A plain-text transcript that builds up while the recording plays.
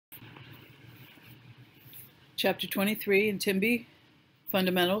Chapter 23 in TIMBY,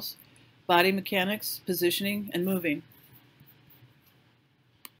 Fundamentals, Body Mechanics, Positioning, and Moving.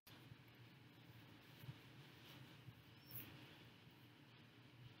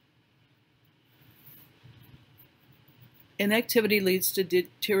 Inactivity leads to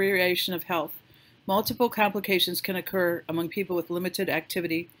deterioration of health. Multiple complications can occur among people with limited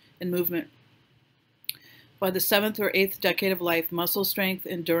activity and movement. By the 7th or 8th decade of life, muscle strength,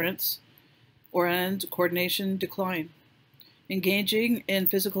 endurance, and coordination decline. Engaging in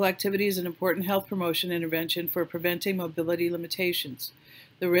physical activity is an important health promotion intervention for preventing mobility limitations.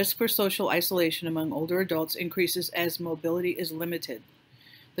 The risk for social isolation among older adults increases as mobility is limited.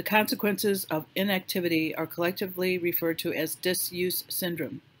 The consequences of inactivity are collectively referred to as disuse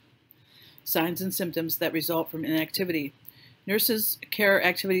syndrome. Signs and symptoms that result from inactivity. Nurses' care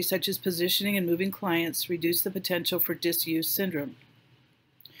activities such as positioning and moving clients reduce the potential for disuse syndrome.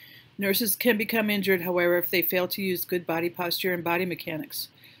 Nurses can become injured, however, if they fail to use good body posture and body mechanics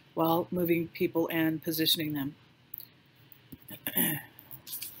while moving people and positioning them.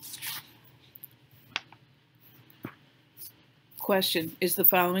 Question: is the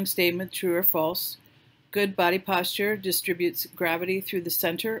following statement true or false? Good body posture distributes gravity through the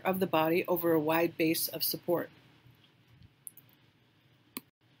center of the body over a wide base of support.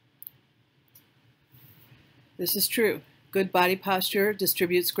 This is true. Good body posture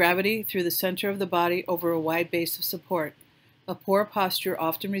distributes gravity through the center of the body over a wide base of support. A poor posture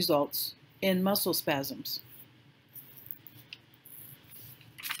often results in muscle spasms.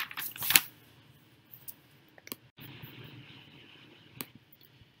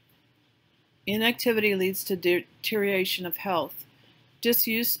 Inactivity leads to deterioration of health.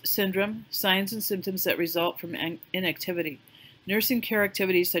 Disuse syndrome, signs and symptoms that result from inactivity. Nursing care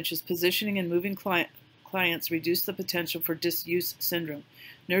activities such as positioning and moving clients reduce the potential for disuse syndrome.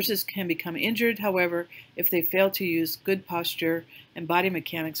 Nurses can become injured, however, if they fail to use good posture and body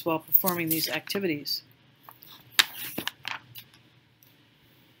mechanics while performing these activities.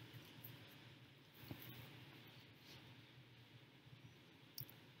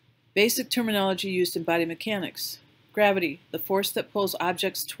 Basic terminology used in body mechanics. Gravity, the force that pulls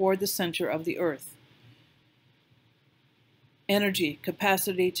objects toward the center of the earth. Energy,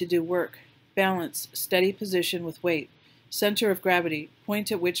 capacity to do work. Balance, steady position with weight. Center of gravity,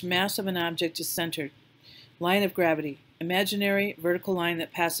 point at which mass of an object is centered. Line of gravity, imaginary vertical line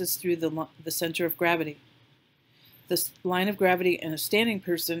that passes through the center of gravity. The line of gravity in a standing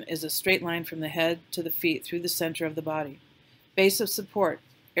person is a straight line from the head to the feet through the center of the body. Base of support,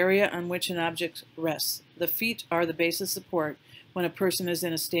 area on which an object rests. The feet are the base of support when a person is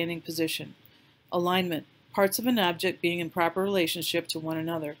in a standing position. Alignment, parts of an object being in proper relationship to one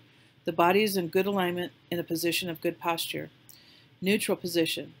another. The body is in good alignment in a position of good posture. Neutral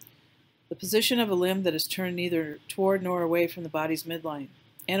position, the position of a limb that is turned neither toward nor away from the body's midline.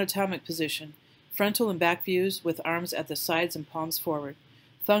 Anatomic position, frontal and back views with arms at the sides and palms forward.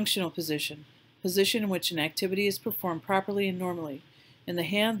 Functional position, position in which an activity is performed properly and normally. In the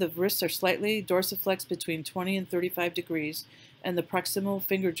hand, the wrists are slightly dorsiflexed between 20 and 35 degrees, and the proximal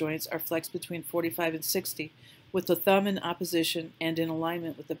finger joints are flexed between 45 and 60, with the thumb in opposition and in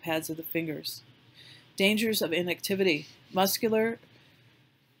alignment with the pads of the fingers. Dangers of inactivity. Muscular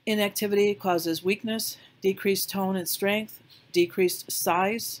inactivity causes weakness, decreased tone and strength, decreased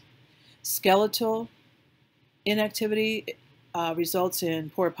size. Skeletal inactivity results in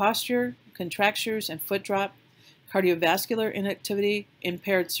poor posture, contractures, and foot drop. Cardiovascular inactivity,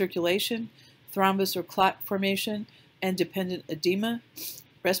 impaired circulation, thrombus or clot formation, and dependent edema.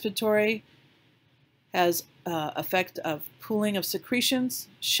 Respiratory has effect of pooling of secretions,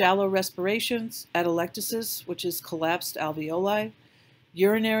 shallow respirations, atelectasis, which is collapsed alveoli.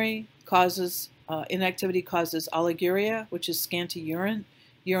 Urinary causes, inactivity causes oliguria, which is scanty urine,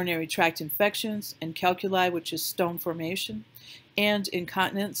 urinary tract infections, and calculi, which is stone formation, and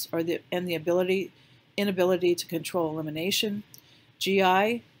incontinence, or the inability to control elimination.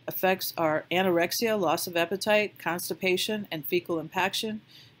 GI effects are anorexia, loss of appetite, constipation, and fecal impaction.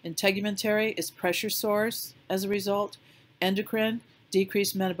 Integumentary is pressure sores as a result. Endocrine,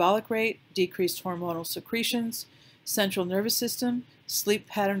 decreased metabolic rate, decreased hormonal secretions. Central nervous system, sleep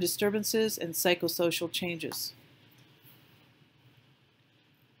pattern disturbances, and psychosocial changes.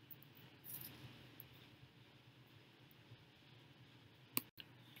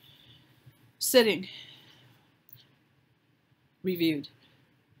 Sitting. Reviewed.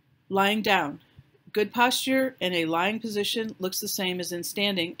 Lying down. Good posture in a lying position looks the same as in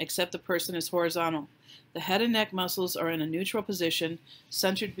standing, except the person is horizontal. The head and neck muscles are in a neutral position,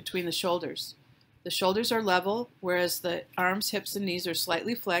 centered between the shoulders. The shoulders are level, whereas the arms, hips, and knees are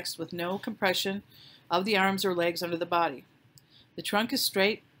slightly flexed with no compression of the arms or legs under the body. The trunk is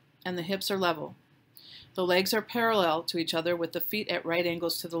straight and the hips are level. The legs are parallel to each other with the feet at right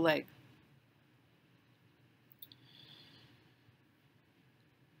angles to the leg.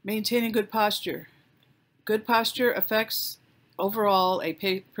 Maintaining good posture. Good posture affects overall a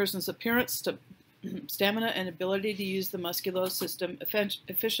person's appearance, stamina, and ability to use the muscular system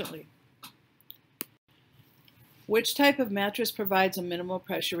efficiently. Which type of mattress provides a minimal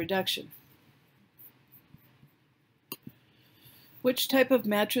pressure reduction? Which type of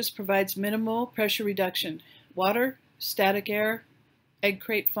mattress provides minimal pressure reduction? Water, static air, egg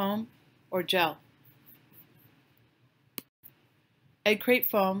crate foam, or gel? Egg crate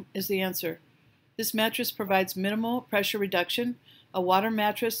foam is the answer. This mattress provides minimal pressure reduction. A water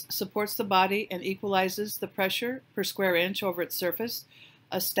mattress supports the body and equalizes the pressure per square inch over its surface.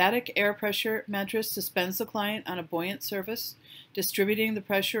 A static air pressure mattress suspends the client on a buoyant surface, distributing the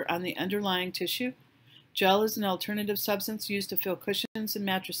pressure on the underlying tissue. Gel is an alternative substance used to fill cushions and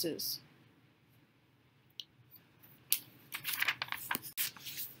mattresses.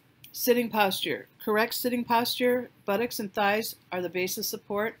 Sitting posture. Correct sitting posture. Buttocks and thighs are the base of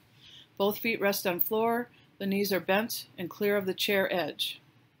support. Both feet rest on floor. The knees are bent and clear of the chair edge.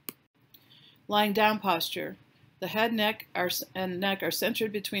 Lying down posture. The head, neck are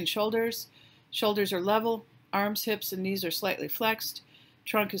centered between shoulders. Shoulders are level. Arms, hips, and knees are slightly flexed.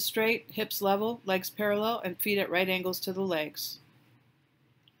 Trunk is straight, hips level, legs parallel, and feet at right angles to the legs.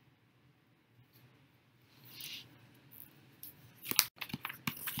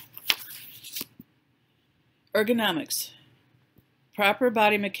 Ergonomics. Proper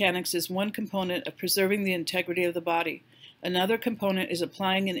body mechanics is one component of preserving the integrity of the body. Another component is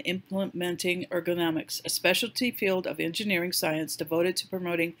applying and implementing ergonomics, a specialty field of engineering science devoted to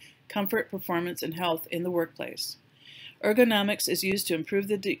promoting comfort, performance, and health in the workplace. Ergonomics is used to improve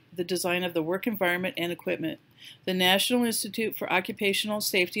the design of the work environment and equipment. The National Institute for Occupational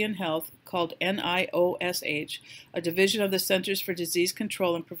Safety and Health, called NIOSH, a division of the Centers for Disease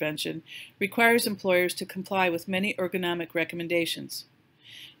Control and Prevention, requires employers to comply with many ergonomic recommendations.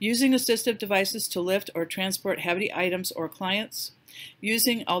 Using assistive devices to lift or transport heavy items or clients,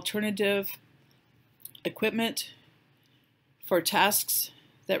 using alternative equipment for tasks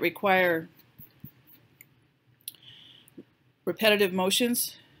that require repetitive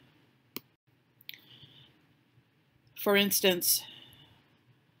motions. For instance,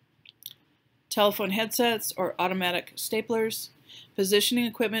 telephone headsets or automatic staplers. Positioning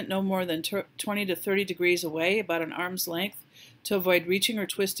equipment no more than 20 to 30 degrees away, about an arm's length, to avoid reaching or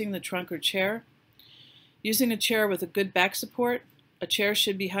twisting the trunk or chair. Using a chair with a good back support. A chair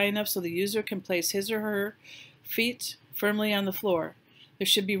should be high enough so the user can place his or her feet firmly on the floor. There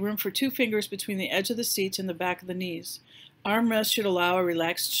should be room for 2 fingers between the edge of the seat and the back of the knees. Armrests should allow a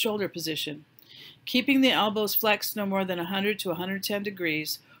relaxed shoulder position. Keeping the elbows flexed no more than 100 to 110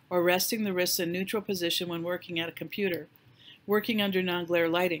 degrees, or resting the wrists in neutral position when working at a computer. Working under non-glare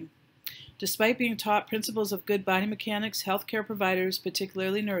lighting. Despite being taught principles of good body mechanics, healthcare providers,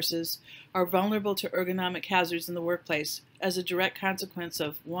 particularly nurses, are vulnerable to ergonomic hazards in the workplace as a direct consequence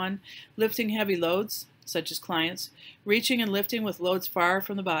of 1. Lifting heavy loads, such as clients, reaching and lifting with loads far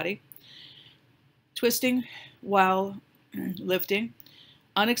from the body, twisting while lifting,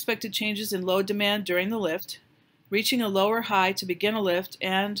 unexpected changes in load demand during the lift, reaching a lower high to begin a lift,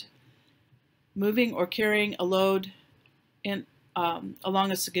 and moving or carrying a load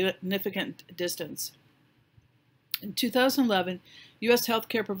along a significant distance. In 2011, U.S.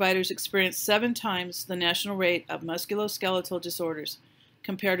 healthcare providers experienced 7 times the national rate of musculoskeletal disorders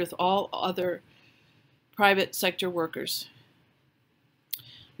compared with all other private sector workers.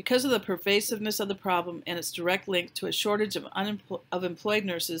 Because of the pervasiveness of the problem and its direct link to a shortage of employed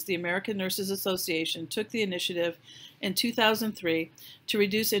nurses, the American Nurses Association took the initiative in 2003 to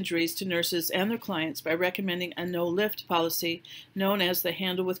reduce injuries to nurses and their clients by recommending a no-lift policy known as the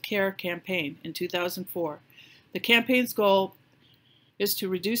Handle with Care campaign in 2004. The campaign's goal is to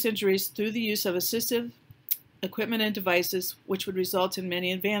reduce injuries through the use of assistive equipment and devices, which would result in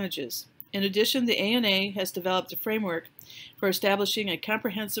many advantages. In addition, the ANA has developed a framework for establishing a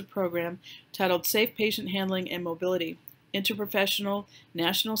comprehensive program titled Safe Patient Handling and Mobility, Interprofessional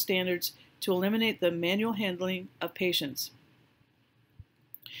National Standards to Eliminate the Manual Handling of Patients.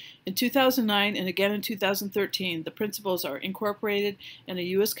 In 2009 and again in 2013, the principles are incorporated in a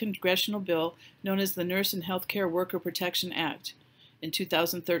U.S. congressional bill known as the Nurse and Healthcare Worker Protection Act in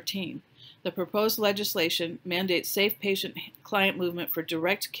 2013. The proposed legislation mandates safe patient-client movement for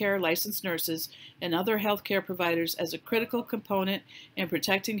direct care licensed nurses and other healthcare providers as a critical component in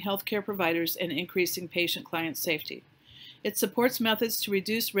protecting healthcare providers and increasing patient-client safety. It supports methods to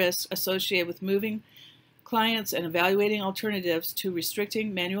reduce risks associated with moving clients and evaluating alternatives to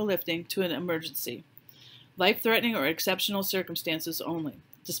restricting manual lifting to an emergency, life-threatening or exceptional circumstances only.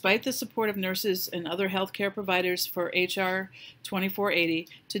 Despite the support of nurses and other healthcare providers for H.R. 2480,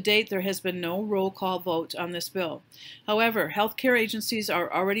 to date there has been no roll call vote on this bill. However, healthcare agencies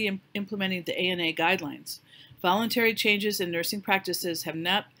are already implementing the ANA guidelines. Voluntary changes in nursing practices have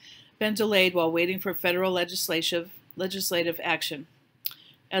not been delayed while waiting for federal legislative action.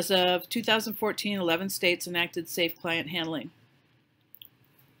 As of 2014, 11 states enacted safe client handling.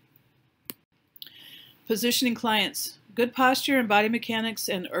 Positioning clients. Good posture and body mechanics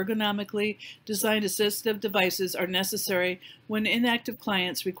and ergonomically designed assistive devices are necessary when inactive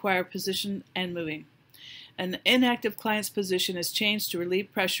clients require position and moving. An inactive client's position is changed to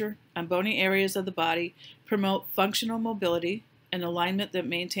relieve pressure on bony areas of the body, promote functional mobility, an alignment that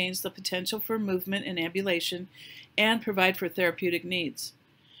maintains the potential for movement and ambulation, and provide for therapeutic needs.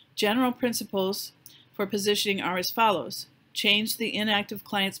 General principles for positioning are as follows. Change the inactive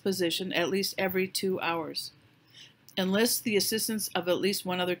client's position at least every 2 hours. Enlist the assistance of at least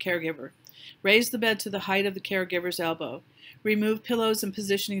one other caregiver. Raise the bed to the height of the caregiver's elbow. Remove pillows and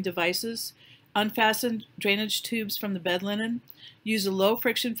positioning devices. Unfasten drainage tubes from the bed linen. Use a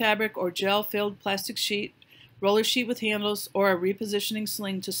low-friction fabric or gel-filled plastic sheet, roller sheet with handles, or a repositioning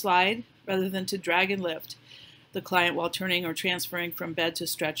sling to slide rather than to drag and lift the client while turning or transferring from bed to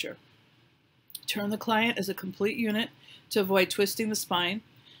stretcher. Turn the client as a complete unit to avoid twisting the spine.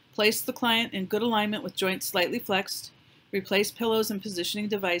 Place the client in good alignment with joints slightly flexed. Replace pillows and positioning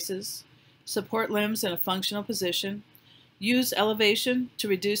devices. Support limbs in a functional position. Use elevation to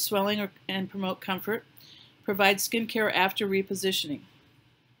reduce swelling and promote comfort. Provide skin care after repositioning.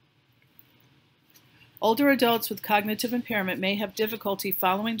 Older adults with cognitive impairment may have difficulty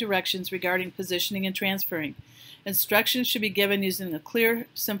following directions regarding positioning and transferring. Instructions should be given using clear,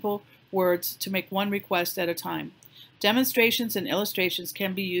 simple words to make one request at a time. Demonstrations and illustrations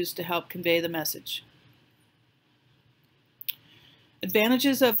can be used to help convey the message.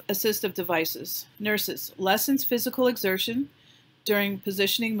 Advantages of assistive devices. Nurses. Lessens physical exertion during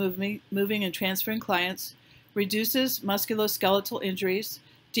positioning, moving and transferring clients. Reduces musculoskeletal injuries.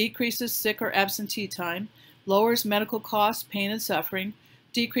 Decreases sick or absentee time. Lowers medical costs, pain and suffering.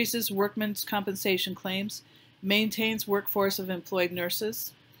 Decreases workmen's compensation claims. Maintains workforce of employed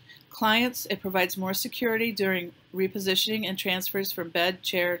nurses. Clients, it provides more security during repositioning and transfers from bed,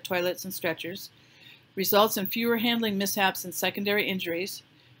 chair, toilets, and stretchers. Results in fewer handling mishaps and secondary injuries.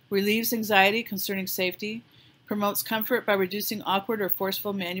 Relieves anxiety concerning safety. Promotes comfort by reducing awkward or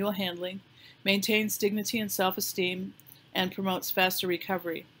forceful manual handling. Maintains dignity and self-esteem, and promotes faster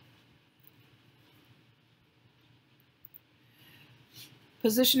recovery.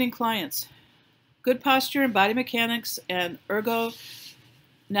 Positioning clients. Good posture and body mechanics and ergonomically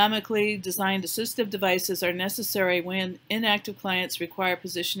designed assistive devices are necessary when inactive clients require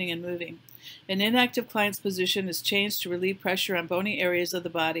positioning and moving. An inactive client's position is changed to relieve pressure on bony areas of the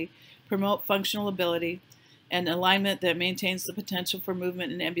body, promote functional ability, and alignment that maintains the potential for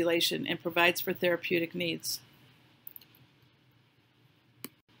movement and ambulation and provides for therapeutic needs.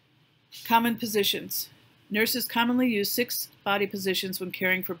 Common positions. Nurses commonly use 6 body positions when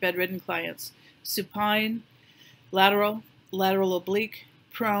caring for bedridden clients: supine, lateral, lateral oblique,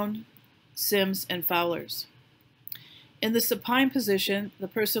 prone, Sims, and Fowler's. In the supine position, the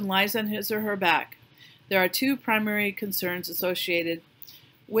person lies on his or her back. There are 2 primary concerns associated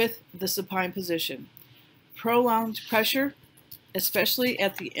with the supine position. Prolonged pressure, especially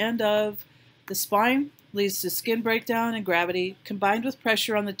at the end of the spine, leads to skin breakdown and gravity, combined with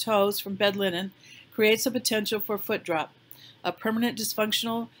pressure on the toes from bed linen, creates a potential for foot drop, a permanent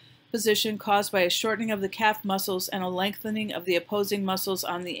dysfunctional position caused by a shortening of the calf muscles and a lengthening of the opposing muscles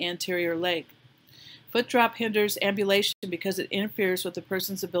on the anterior leg. Foot drop hinders ambulation because it interferes with the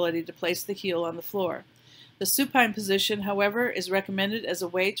person's ability to place the heel on the floor. The supine position, however, is recommended as a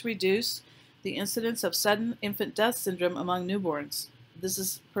way to reduce the incidence of sudden infant death syndrome among newborns. This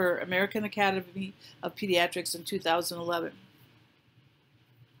is per American Academy of Pediatrics in 2011.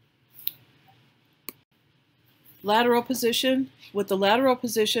 Lateral position. With the lateral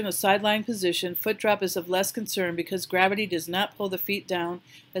position, a sideline position, foot drop is of less concern because gravity does not pull the feet down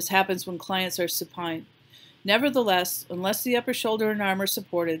as happens when clients are supine. Nevertheless, unless the upper shoulder and arm are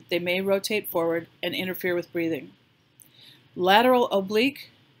supported, they may rotate forward and interfere with breathing. Lateral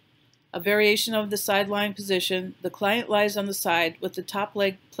oblique, a variation of the sideline position. The client lies on the side with the top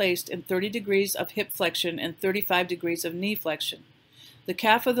leg placed in 30 degrees of hip flexion and 35 degrees of knee flexion. The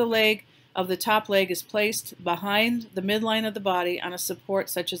calf of the top leg is placed behind the midline of the body on a support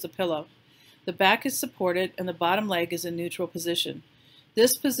such as a pillow. The back is supported and the bottom leg is in neutral position.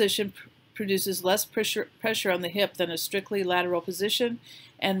 This position produces less pressure on the hip than a strictly lateral position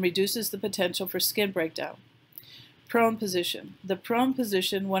and reduces the potential for skin breakdown. Prone position. The prone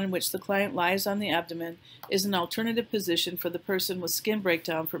position, one in which the client lies on the abdomen, is an alternative position for the person with skin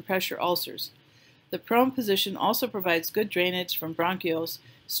breakdown from pressure ulcers. The prone position also provides good drainage from bronchioles,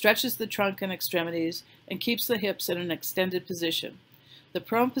 stretches the trunk and extremities, and keeps the hips in an extended position. The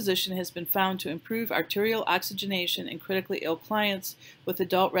prone position has been found to improve arterial oxygenation in critically ill clients with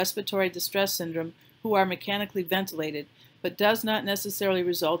adult respiratory distress syndrome who are mechanically ventilated, but does not necessarily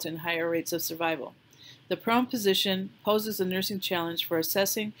result in higher rates of survival. The prone position poses a nursing challenge for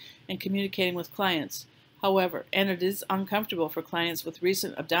assessing and communicating with clients. However, and it is uncomfortable for clients with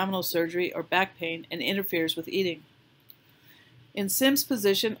recent abdominal surgery or back pain and interferes with eating. In Sims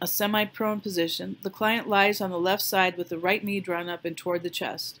position, a semi-prone position, the client lies on the left side with the right knee drawn up and toward the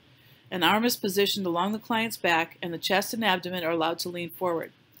chest. An arm is positioned along the client's back, and the chest and abdomen are allowed to lean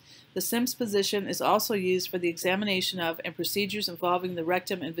forward. The Sims position is also used for the examination of and procedures involving the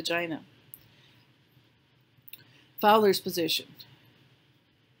rectum and vagina. Fowler's position,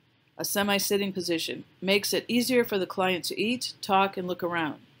 a semi-sitting position, makes it easier for the client to eat, talk, and look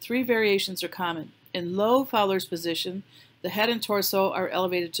around. 3 variations are common. In low Fowler's position, the head and torso are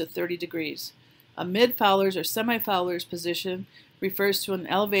elevated to 30 degrees. A mid-Fowler's or semi-Fowler's position refers to an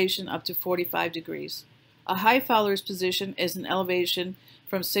elevation up to 45 degrees. A high Fowler's position is an elevation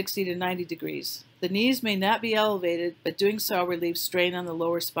from 60 to 90 degrees. The knees may not be elevated, but doing so relieves strain on the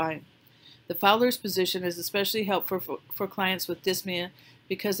lower spine. The Fowler's position is especially helpful for clients with dyspnea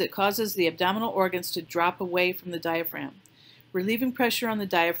because it causes the abdominal organs to drop away from the diaphragm. Relieving pressure on the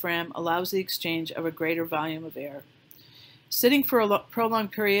diaphragm allows the exchange of a greater volume of air. Sitting for a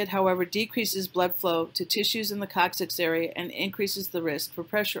prolonged period, however, decreases blood flow to tissues in the coccyx area and increases the risk for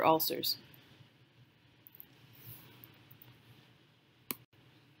pressure ulcers.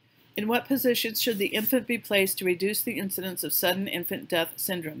 In what positions should the infant be placed to reduce the incidence of sudden infant death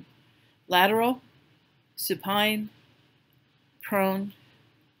syndrome? Lateral, supine, prone,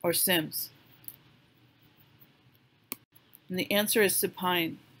 or Sims? And the answer is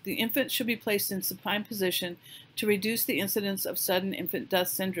supine. The infant should be placed in supine position to reduce the incidence of sudden infant death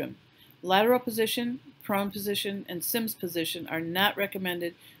syndrome. Lateral position, prone position, and Sims position are not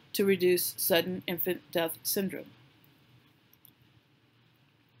recommended to reduce sudden infant death syndrome.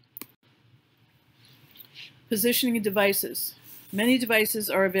 Positioning devices. Many devices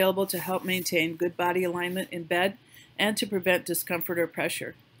are available to help maintain good body alignment in bed and to prevent discomfort or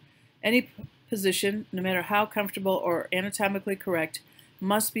pressure. Any position, no matter how comfortable or anatomically correct,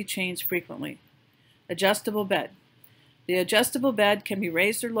 must be changed frequently. Adjustable bed. The adjustable bed can be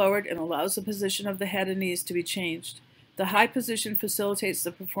raised or lowered and allows the position of the head and knees to be changed. The high position facilitates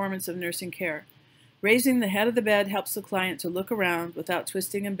the performance of nursing care. Raising the head of the bed helps the client to look around without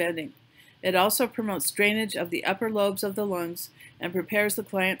twisting and bending. It also promotes drainage of the upper lobes of the lungs and prepares the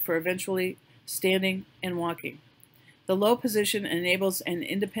client for eventually standing and walking. The low position enables an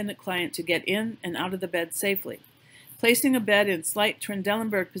independent client to get in and out of the bed safely. Placing a bed in slight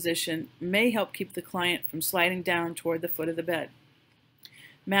Trendelenburg position may help keep the client from sliding down toward the foot of the bed.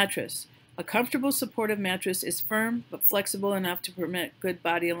 Mattress. A comfortable supportive mattress is firm but flexible enough to permit good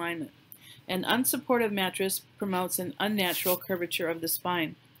body alignment. An unsupportive mattress promotes an unnatural curvature of the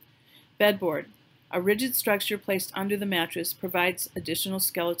spine. Bedboard. A rigid structure placed under the mattress provides additional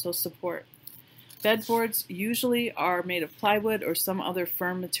skeletal support. Bedboards usually are made of plywood or some other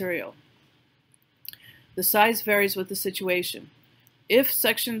firm material. The size varies with the situation. If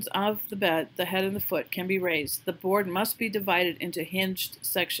sections of the bed, the head and the foot, can be raised, the board must be divided into hinged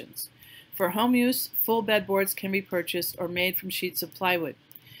sections. For home use, full bedboards can be purchased or made from sheets of plywood.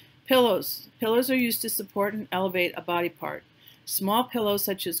 Pillows. Pillows are used to support and elevate a body part. Small pillows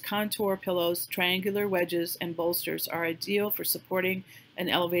such as contour pillows, triangular wedges, and bolsters are ideal for supporting and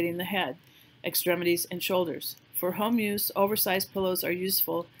elevating the head, extremities, and shoulders. For home use, oversized pillows are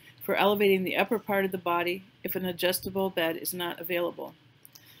useful for elevating the upper part of the body if an adjustable bed is not available.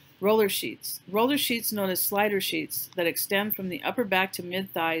 Roller sheets. Roller sheets, known as slider sheets, that extend from the upper back to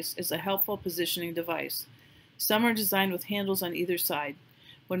mid-thighs is a helpful positioning device. Some are designed with handles on either side.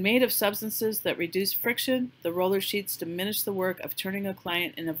 When made of substances that reduce friction, the roller sheets diminish the work of turning a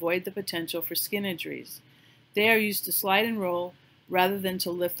client and avoid the potential for skin injuries. They are used to slide and roll rather than to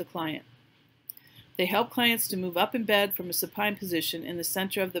lift the client. They help clients to move up in bed from a supine position in the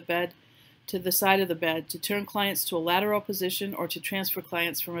center of the bed to the side of the bed, to turn clients to a lateral position, or to transfer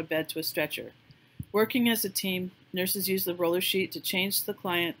clients from a bed to a stretcher. Working as a team, nurses use the roller sheet to change the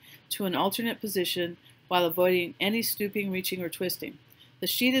client to an alternate position while avoiding any stooping, reaching, or twisting. The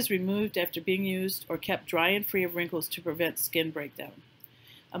sheet is removed after being used or kept dry and free of wrinkles to prevent skin breakdown.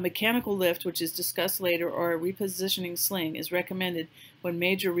 A mechanical lift, which is discussed later, or a repositioning sling is recommended when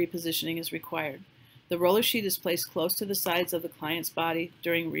major repositioning is required. The roller sheet is placed close to the sides of the client's body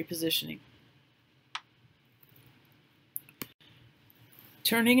during repositioning.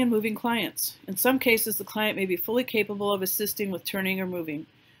 Turning and moving clients. In some cases, the client may be fully capable of assisting with turning or moving.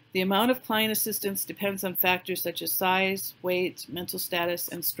 The amount of client assistance depends on factors such as size, weight, mental status,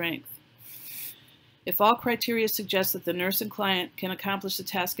 and strength. If all criteria suggest that the nurse and client can accomplish the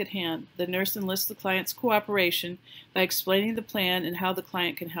task at hand, the nurse enlists the client's cooperation by explaining the plan and how the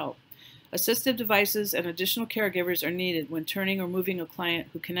client can help. Assistive devices and additional caregivers are needed when turning or moving a client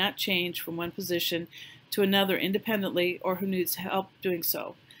who cannot change from one position to another independently or who needs help doing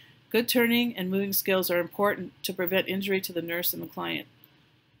so. Good turning and moving skills are important to prevent injury to the nurse and the client.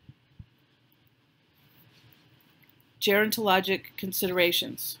 Gerontologic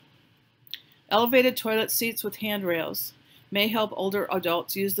considerations. Elevated toilet seats with handrails may help older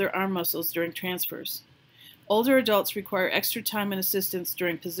adults use their arm muscles during transfers. Older adults require extra time and assistance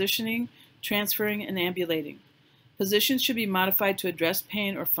during positioning, transferring, and ambulating. Positions should be modified to address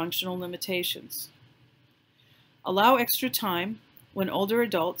pain or functional limitations. Allow extra time when older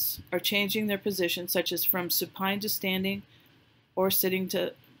adults are changing their position, such as from supine to sitting or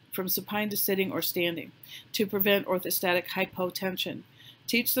standing, to prevent orthostatic hypotension.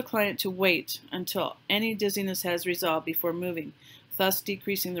 Teach the client to wait until any dizziness has resolved before moving, thus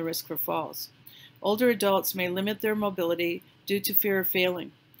decreasing the risk for falls. Older adults may limit their mobility due to fear of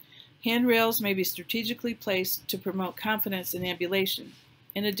failing. Handrails may be strategically placed to promote confidence in ambulation.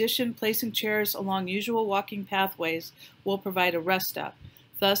 In addition, placing chairs along usual walking pathways will provide a rest stop,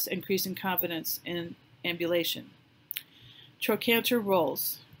 thus increasing confidence in ambulation. Trochanter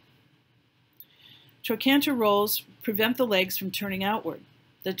rolls. Trochanter rolls prevent the legs from turning outward.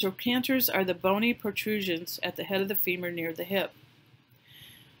 The trochanters are the bony protrusions at the head of the femur near the hip.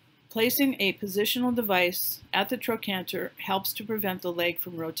 Placing a positional device at the trochanter helps to prevent the leg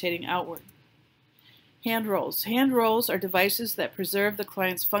from rotating outward. Hand rolls. Hand rolls are devices that preserve the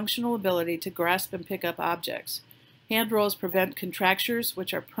client's functional ability to grasp and pick up objects. Hand rolls prevent contractures,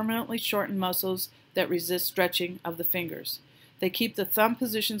 which are permanently shortened muscles that resist stretching of the fingers. They keep the thumb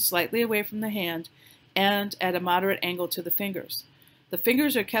positioned slightly away from the hand and at a moderate angle to the fingers. The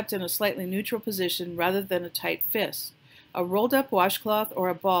fingers are kept in a slightly neutral position rather than a tight fist. A rolled-up washcloth or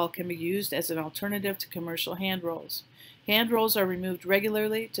a ball can be used as an alternative to commercial hand rolls. Hand rolls are removed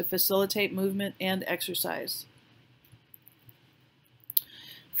regularly to facilitate movement and exercise.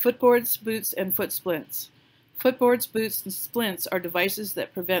 Footboards, boots, and foot splints. Footboards, boots, and splints are devices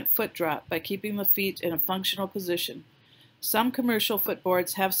that prevent foot drop by keeping the feet in a functional position. Some commercial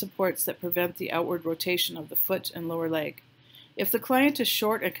footboards have supports that prevent the outward rotation of the foot and lower leg. If the client is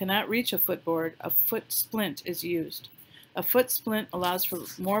short and cannot reach a footboard, a foot splint is used. A foot splint allows for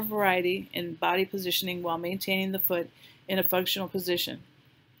more variety in body positioning while maintaining the foot in a functional position.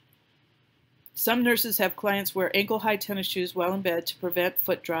 Some nurses have clients wear ankle-high tennis shoes while in bed to prevent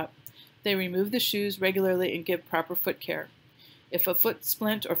foot drop. They remove the shoes regularly and give proper foot care. If a foot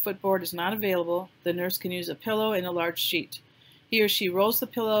splint or footboard is not available, the nurse can use a pillow and a large sheet. He or she rolls the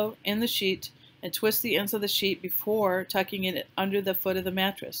pillow in the sheet and twist the ends of the sheet before tucking it under the foot of the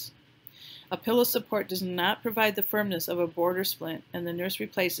mattress. A pillow support does not provide the firmness of a board or splint, and the nurse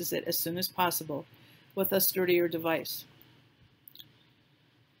replaces it as soon as possible with a sturdier device.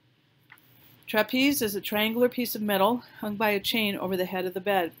 Trapeze is a triangular piece of metal hung by a chain over the head of the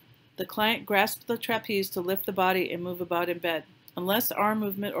bed. The client grasps the trapeze to lift the body and move about in bed. Unless arm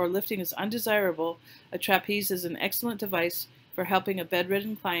movement or lifting is undesirable, a trapeze is an excellent device for helping a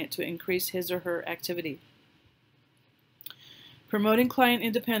bedridden client to increase his or her activity. Promoting client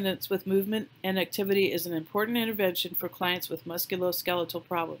independence with movement and activity is an important intervention for clients with musculoskeletal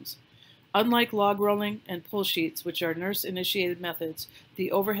problems. Unlike log rolling and pull sheets, which are nurse-initiated methods,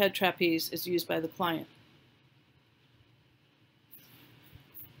 the overhead trapeze is used by the client.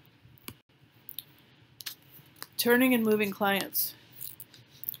 Turning and moving clients.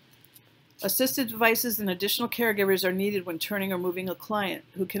 Assistive devices and additional caregivers are needed when turning or moving a client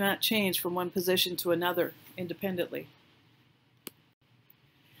who cannot change from one position to another independently.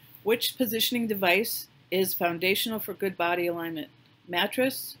 Which positioning device is foundational for good body alignment?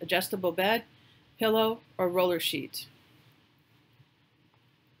 Mattress, adjustable bed, pillow, or roller sheet?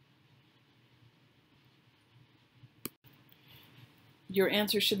 Your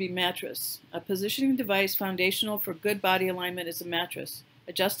answer should be mattress. A positioning device foundational for good body alignment is a mattress.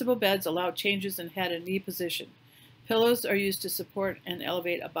 Adjustable beds allow changes in head and knee position. Pillows are used to support and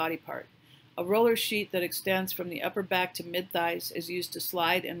elevate a body part. A roller sheet that extends from the upper back to mid-thighs is used to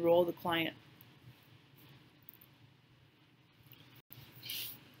slide and roll the client.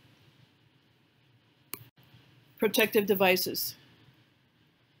 Protective devices.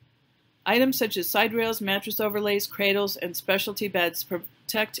 Items such as side rails, mattress overlays, cradles, and specialty beds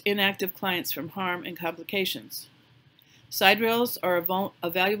protect inactive clients from harm and complications. Side rails are a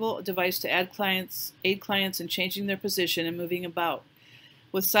valuable device to aid clients in changing their position and moving about.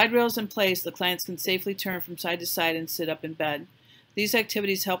 With side rails in place, the clients can safely turn from side to side and sit up in bed. These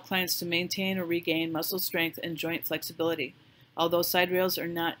activities help clients to maintain or regain muscle strength and joint flexibility. Although side rails are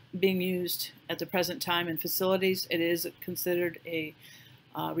not being used at the present time in facilities, it is considered a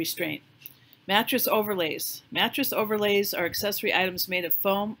restraint. Mattress overlays. Mattress overlays are accessory items made of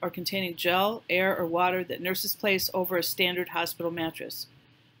foam or containing gel, air, or water that nurses place over a standard hospital mattress.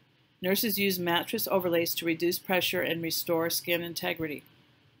 Nurses use mattress overlays to reduce pressure and restore skin integrity.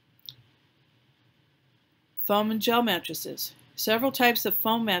 Foam and gel mattresses. Several types of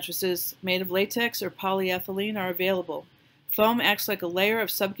foam mattresses made of latex or polyethylene are available. Foam acts like a layer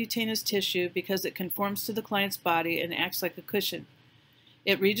of subcutaneous tissue because it conforms to the client's body and acts like a cushion.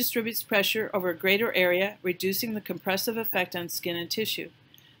 It redistributes pressure over a greater area, reducing the compressive effect on skin and tissue.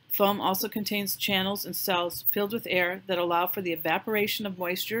 Foam also contains channels and cells filled with air that allow for the evaporation of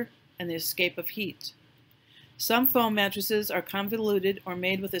moisture and the escape of heat. Some foam mattresses are convoluted or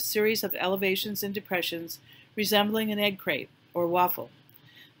made with a series of elevations and depressions resembling an egg crate or waffle.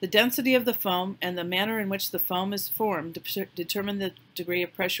 The density of the foam and the manner in which the foam is formed determine the degree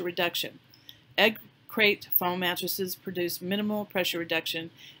of pressure reduction. Egg crate foam mattresses produce minimal pressure reduction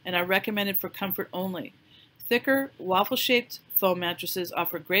and are recommended for comfort only. Thicker, waffle-shaped foam mattresses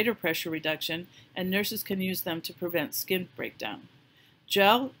offer greater pressure reduction, and nurses can use them to prevent skin breakdown.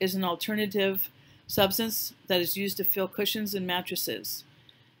 Gel is an alternative substance that is used to fill cushions and mattresses.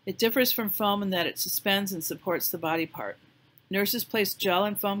 It differs from foam in that it suspends and supports the body part. Nurses place gel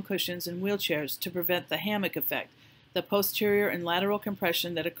and foam cushions in wheelchairs to prevent the hammock effect, the posterior and lateral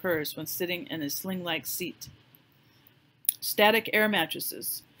compression that occurs when sitting in a sling-like seat. Static air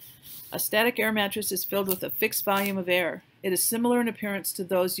mattresses. A static air mattress is filled with a fixed volume of air. It is similar in appearance to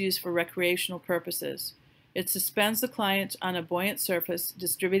those used for recreational purposes. It suspends the client on a buoyant surface,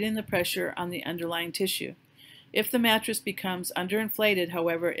 distributing the pressure on the underlying tissue. If the mattress becomes underinflated,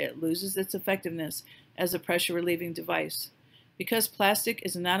 however, it loses its effectiveness as a pressure-relieving device. Because plastic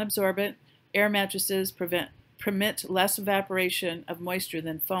is non-absorbent, air mattresses permit less evaporation of moisture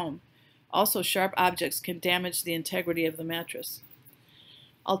than foam. Also, sharp objects can damage the integrity of the mattress.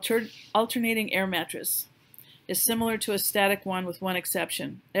 Alternating air mattress is similar to a static one with one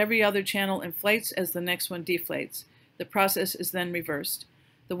exception. Every other channel inflates as the next one deflates. The process is then reversed.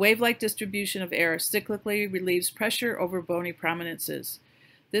 The wave-like distribution of air cyclically relieves pressure over bony prominences.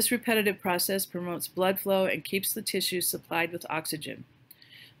 This repetitive process promotes blood flow and keeps the tissue supplied with oxygen.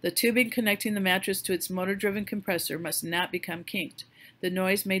 The tubing connecting the mattress to its motor-driven compressor must not become kinked. The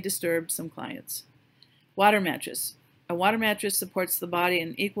noise may disturb some clients. Water mattress. A water mattress supports the body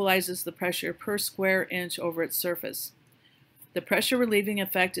and equalizes the pressure per square inch over its surface. The pressure-relieving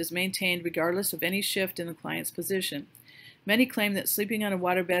effect is maintained regardless of any shift in the client's position. Many claim that sleeping on a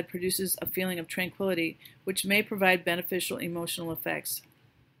waterbed produces a feeling of tranquility, which may provide beneficial emotional effects.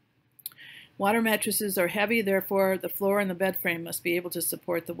 Water mattresses are heavy, therefore the floor and the bed frame must be able to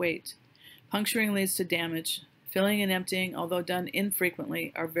support the weight. Puncturing leads to damage. Filling and emptying, although done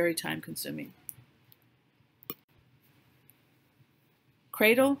infrequently, are very time-consuming.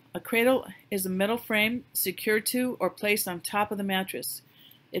 Cradle. A cradle is a metal frame secured to or placed on top of the mattress.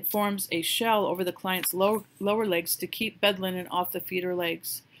 It forms a shell over the client's lower legs to keep bed linen off the feet or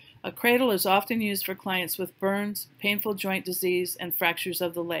legs. A cradle is often used for clients with burns, painful joint disease, and fractures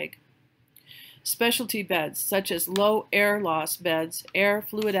of the leg. Specialty beds, such as low air loss beds, air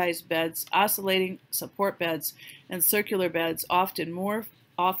fluidized beds, oscillating support beds, and circular beds, often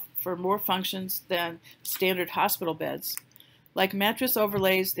offer more functions than standard hospital beds. Like mattress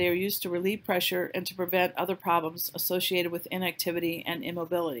overlays, they are used to relieve pressure and to prevent other problems associated with inactivity and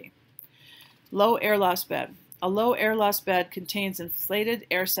immobility. Low air loss bed. A low air loss bed contains inflated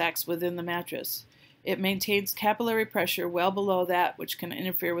air sacs within the mattress. It maintains capillary pressure well below that which can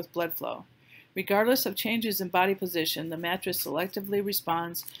interfere with blood flow. Regardless of changes in body position, the mattress selectively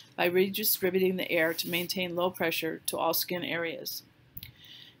responds by redistributing the air to maintain low pressure to all skin areas.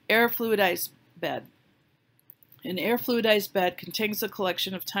 Air fluidized bed. An air fluidized bed contains a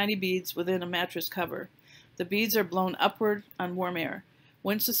collection of tiny beads within a mattress cover. The beads are blown upward on warm air.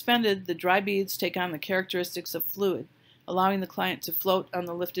 When suspended, the dry beads take on the characteristics of fluid, allowing the client to float on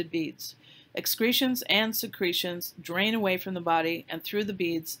the lifted beads. Excretions and secretions drain away from the body and through the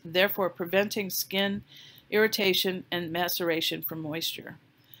beads, therefore preventing skin irritation and maceration from moisture.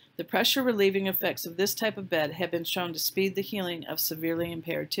 The pressure relieving effects of this type of bed have been shown to speed the healing of severely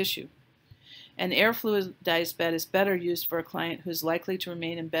impaired tissue. An air fluidized bed is better used for a client who is likely to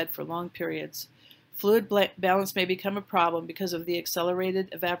remain in bed for long periods. Fluid balance may become a problem because of the accelerated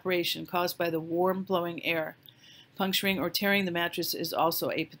evaporation caused by the warm blowing air. Puncturing or tearing the mattress is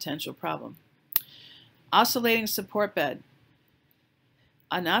also a potential problem. Oscillating support bed.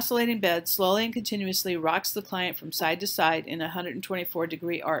 An oscillating bed slowly and continuously rocks the client from side to side in a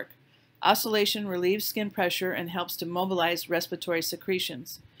 124-degree arc. Oscillation relieves skin pressure and helps to mobilize respiratory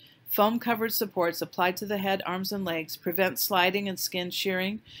secretions. Foam-covered supports applied to the head, arms, and legs prevent sliding and skin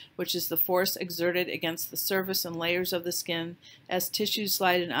shearing, which is the force exerted against the surface and layers of the skin as tissues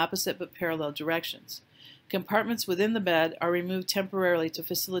slide in opposite but parallel directions. Compartments within the bed are removed temporarily to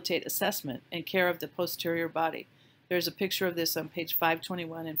facilitate assessment and care of the posterior body. There's a picture of this on page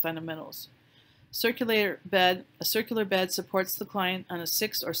 521 in Fundamentals. A circular bed supports the client on a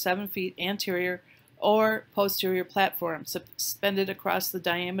 6 or 7 feet anterior or posterior platform suspended across the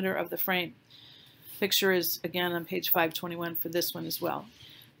diameter of the frame. Picture is again on page 521 for this one as well.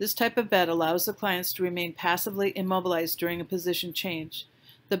 This type of bed allows the clients to remain passively immobilized during a position change.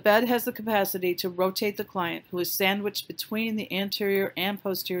 The bed has the capacity to rotate the client, who is sandwiched between the anterior and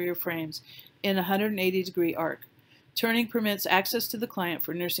posterior frames, in a 180-degree arc. Turning permits access to the client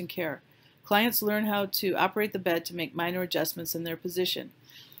for nursing care. Clients learn how to operate the bed to make minor adjustments in their position.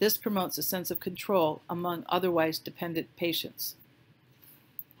 This promotes a sense of control among otherwise dependent patients.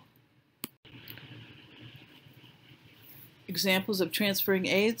 Examples of transferring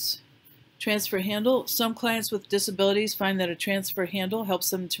aids. Transfer handle. Some clients with disabilities find that a transfer handle helps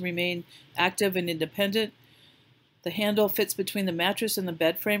them to remain active and independent. The handle fits between the mattress and the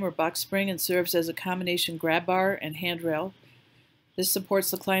bed frame or box spring and serves as a combination grab bar and handrail. This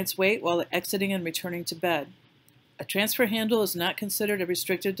supports the client's weight while exiting and returning to bed. A transfer handle is not considered a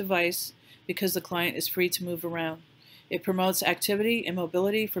restrictive device because the client is free to move around. It promotes activity and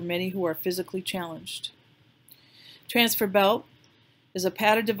mobility for many who are physically challenged. Transfer belt is a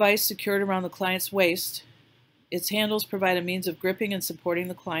padded device secured around the client's waist. Its handles provide a means of gripping and supporting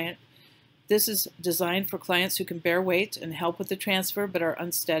the client. This is designed for clients who can bear weight and help with the transfer but are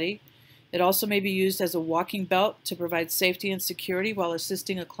unsteady. It also may be used as a walking belt to provide safety and security while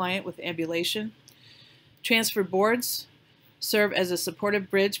assisting a client with ambulation. Transfer boards serve as a supportive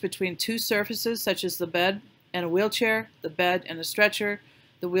bridge between two surfaces such as the bed and a wheelchair, the bed and a stretcher,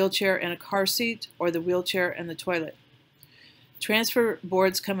 the wheelchair and a car seat, or the wheelchair and the toilet. Transfer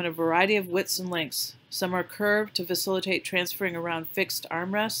boards come in a variety of widths and lengths. Some are curved to facilitate transferring around fixed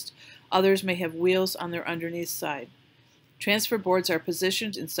armrests. Others may have wheels on their underneath side. Transfer boards are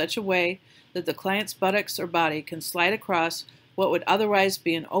positioned in such a way that the client's buttocks or body can slide across what would otherwise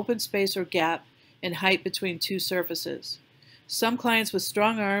be an open space or gap in height between two surfaces. Some clients with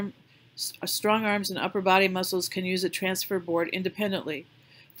strong arms and upper body muscles can use a transfer board independently.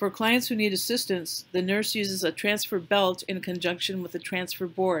 For clients who need assistance, the nurse uses a transfer belt in conjunction with a transfer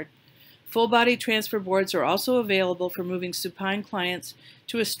board. Full-body transfer boards are also available for moving supine clients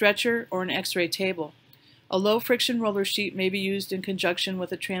to a stretcher or an X-ray table. A low-friction roller sheet may be used in conjunction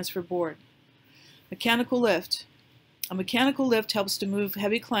with a transfer board. Mechanical lift. A mechanical lift helps to move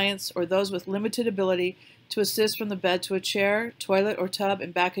heavy clients or those with limited ability to assist from the bed to a chair, toilet, or tub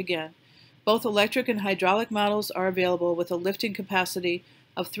and back again. Both electric and hydraulic models are available with a lifting capacity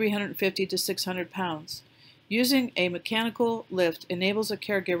of 350 to 600 pounds. Using a mechanical lift enables a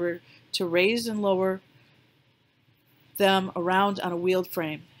caregiver to raise and lower them around on a wheeled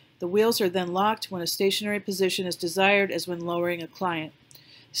frame. The wheels are then locked when a stationary position is desired, as when lowering a client.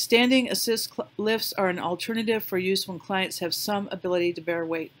 Standing assist lifts are an alternative for use when clients have some ability to bear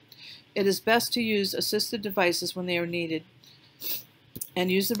weight. It is best to use assisted devices when they are needed and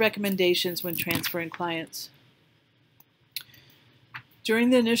use the recommendations when transferring clients.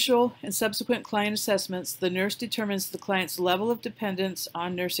 During the initial and subsequent client assessments, the nurse determines the client's level of dependence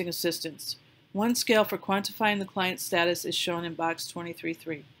on nursing assistance. One scale for quantifying the client's status is shown in box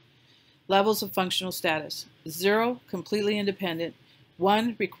 23.3. Levels of functional status. 0, completely independent.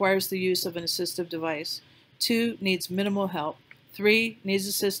 1, requires the use of an assistive device. 2, needs minimal help. 3, needs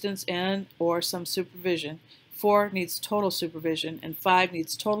assistance and or some supervision. 4, needs total supervision. And 5,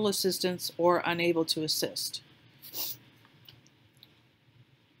 needs total assistance or unable to assist.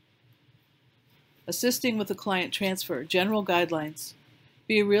 Assisting with a client transfer. General guidelines.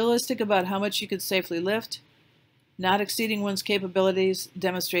 Be realistic about how much you can safely lift. Not exceeding one's capabilities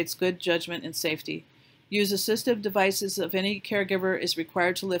demonstrates good judgment and safety. Use assistive devices if any caregiver is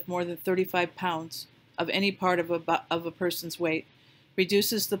required to lift more than 35 pounds of any part of a person's weight.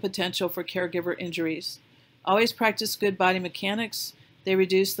 Reduces the potential for caregiver injuries. Always practice good body mechanics. They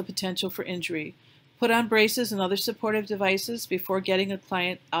reduce the potential for injury. Put on braces and other supportive devices before getting a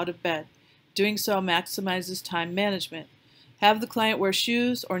client out of bed. Doing so maximizes time management. Have the client wear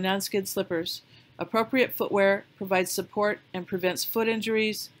shoes or non-skid slippers. Appropriate footwear provides support and prevents foot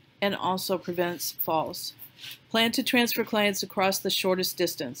injuries and also prevents falls. Plan to transfer clients across the shortest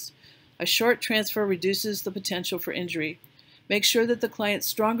distance. A short transfer reduces the potential for injury. Make sure that the client's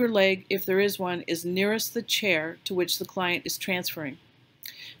stronger leg, if there is one, is nearest the chair to which the client is transferring.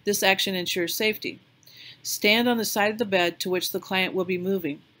 This action ensures safety. Stand on the side of the bed to which the client will be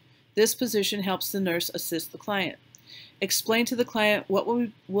moving. This position helps the nurse assist the client. Explain to the client what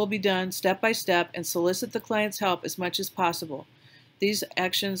will be done step by step and solicit the client's help as much as possible. These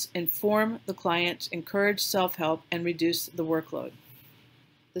actions inform the client, encourage self-help, and reduce the workload.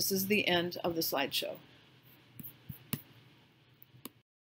 This is the end of the slideshow.